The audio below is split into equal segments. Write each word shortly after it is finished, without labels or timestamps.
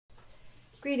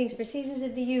Greetings for Seasons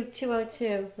of the Uke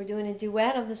 202. We're doing a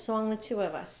duet of the song The Two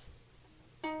of Us.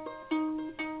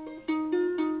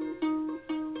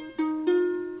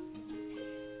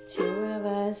 Two of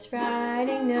us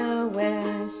riding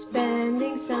nowhere,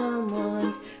 spending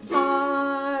someone's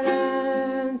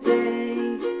hard-earned pay.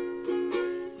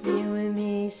 You and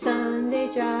me Sunday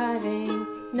driving,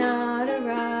 not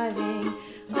arriving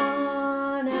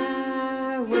on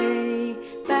our way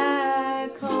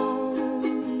back home.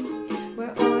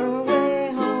 We're on our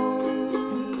way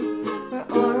home. We're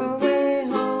on our way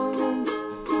home.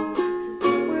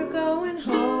 We're going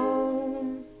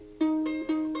home.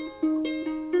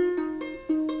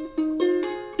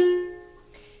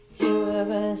 Two of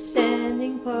us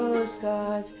sending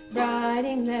postcards,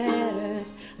 writing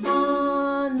letters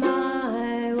on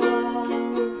my wall.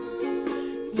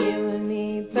 You and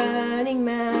me burning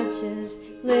matches,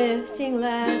 lifting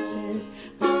latches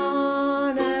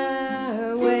on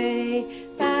our way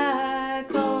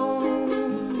back home.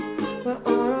 We're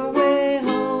on our way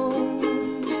home.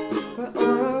 We're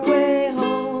on our way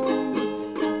home.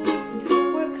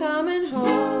 We're coming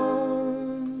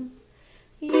home.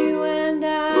 You and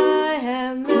I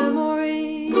have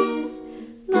memories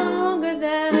longer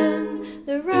than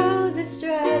the road that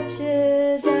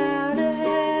stretches out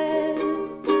ahead.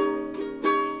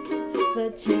 The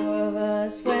two of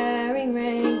us wearing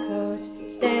raincoats,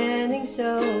 standing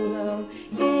solo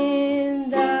in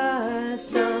the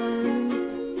sun.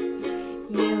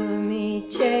 You and me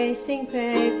chasing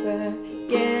paper,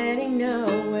 getting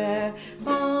nowhere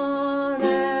on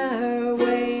our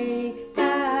way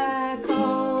back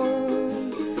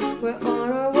home. We're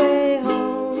on our way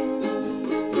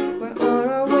home. We're on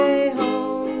our way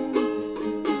home.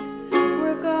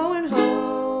 We're going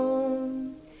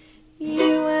home.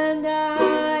 You and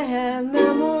I have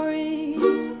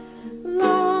memories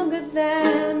longer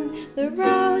than the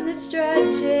road that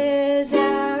stretches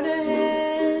out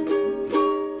ahead.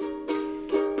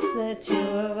 The two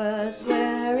of us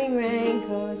wearing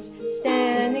raincoats,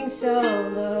 standing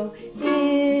solo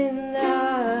in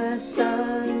the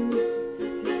sun.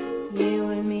 You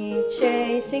and me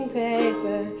chasing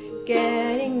paper,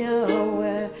 getting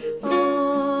nowhere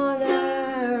on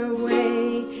our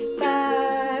way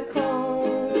back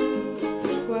home.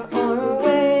 We're on our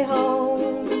way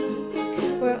home.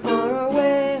 We're on our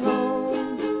way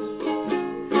home.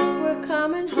 We're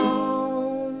coming home.